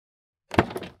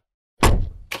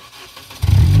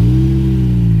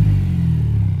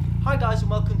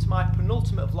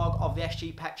penultimate vlog of the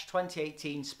SG Petch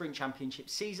 2018 Sprint Championship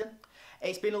season.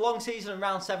 It's been a long season and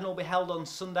round 7 will be held on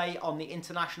Sunday on the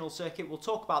international circuit. We'll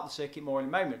talk about the circuit more in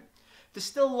a moment. There's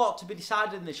still a lot to be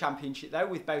decided in the championship though,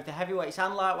 with both the heavyweights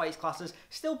and lightweights classes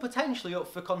still potentially up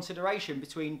for consideration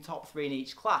between top 3 in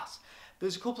each class.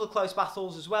 There's a couple of close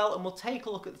battles as well, and we'll take a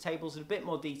look at the tables in a bit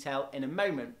more detail in a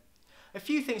moment. A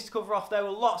few things to cover off though.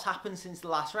 A lot's happened since the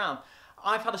last round.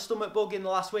 I've had a stomach bug in the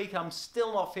last week and I'm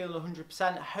still not feeling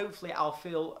 100%. Hopefully I'll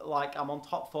feel like I'm on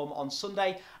top form on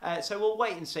Sunday, so we'll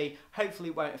wait and see. Hopefully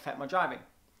it won't affect my driving.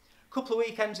 A couple of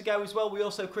weekends ago as well, we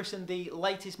also christened the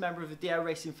latest member of the DO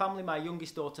Racing family. My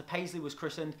youngest daughter Paisley was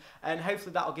christened, and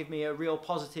hopefully that'll give me a real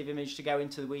positive image to go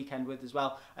into the weekend with as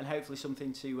well, and hopefully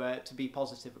something to be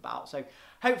positive about. So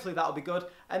hopefully that'll be good.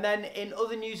 And then in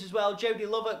other news as well, Jody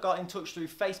Lovett got in touch through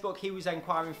Facebook. He was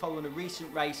inquiring following a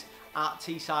recent race at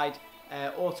Teesside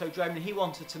Autodrome, and he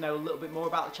wanted to know a little bit more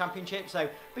about the championship, so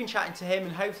been chatting to him,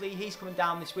 and hopefully he's coming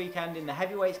down this weekend in the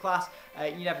heavyweights class.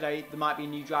 You never know, there might be a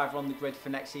new driver on the grid for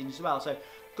next season as well, so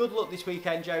good luck this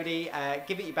weekend, Jody.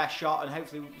 Give it your best shot and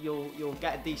hopefully you'll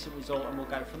get a decent result, and we'll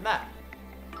go from there.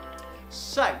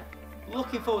 So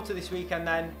looking forward to this weekend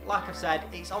then. Like I've said,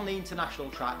 it's on the international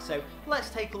track, so let's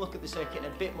take a look at the circuit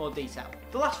in a bit more detail.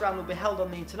 The last round will be held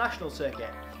on the international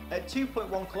circuit. At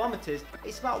 2.1 kilometres,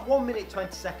 it's about 1 minute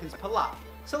 20 seconds per lap,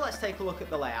 so let's take a look at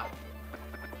the layout.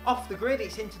 Off the grid,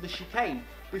 it's into the chicane,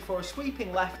 before a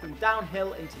sweeping left and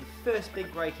downhill into the first big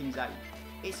braking zone.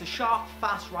 It's a sharp,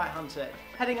 fast right-hand turn.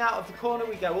 Heading out of the corner,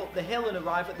 we go up the hill and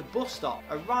arrive at the bus stop,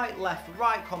 a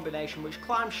right-left-right combination which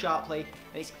climbs sharply,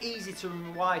 and it's easy to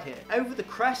run wide here. Over the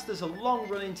crest, there's a long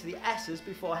run into the S's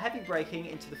before heavy braking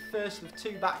into the first of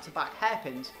 2 back-to-back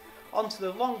hairpins, onto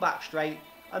the long back straight,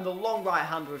 and the long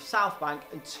right-hander of South Bank,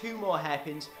 and 2 more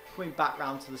hairpins coming back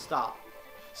round to the start.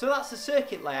 So that's the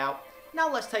circuit layout.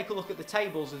 Now let's take a look at the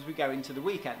tables as we go into the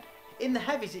weekend. In the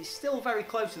heavies, it's still very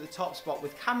close at the top spot,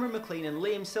 with Cameron McLean and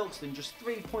Liam Silkston just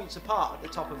 3 points apart at the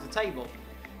top of the table.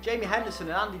 Jamie Henderson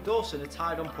and Andy Dawson are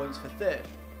tied on points for 3rd.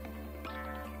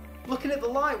 Looking at the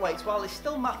lightweights, while it's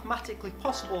still mathematically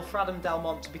possible for Adam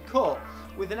Delmont to be caught,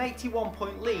 with an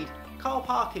 81-point lead, Carl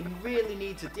Parkin really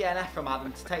needs a DNF from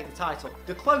Adam to take the title.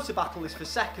 The closer battle is for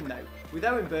 2nd though, with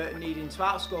Owen Burton needing to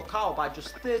outscore Carl by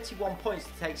just 31 points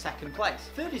to take 2nd place.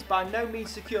 3rd is by no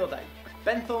means secure though.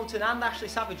 Ben Thornton and Ashley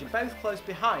Savage are both close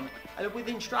behind and are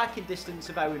within striking distance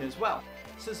of Owen as well.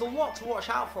 So there's a lot to watch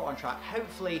out for on track.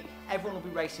 Hopefully everyone will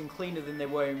be racing cleaner than they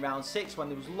were in round 6, when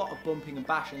there was a lot of bumping and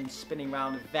bashing and spinning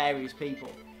around of various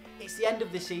people. It's the end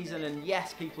of the season, and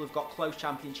yes, people have got close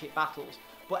championship battles,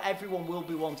 but everyone will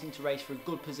be wanting to race for a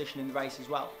good position in the race as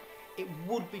well. It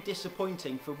would be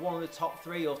disappointing for one of the top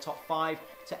 3 or top 5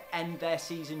 to end their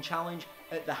season challenge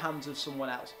at the hands of someone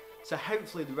else. So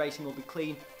hopefully the racing will be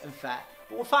clean and fair.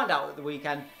 But we'll find out at the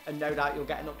weekend, and no doubt you'll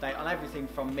get an update on everything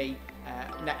from me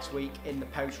next week in the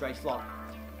post-race vlog.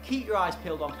 Keep your eyes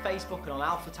peeled on Facebook and on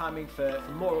Alpha Timing for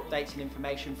more updates and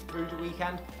information through the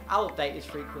weekend. I'll update as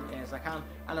frequently as I can,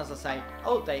 and as I say,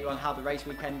 I'll update you on how the race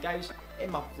weekend goes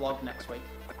in my vlog next week.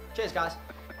 Cheers guys!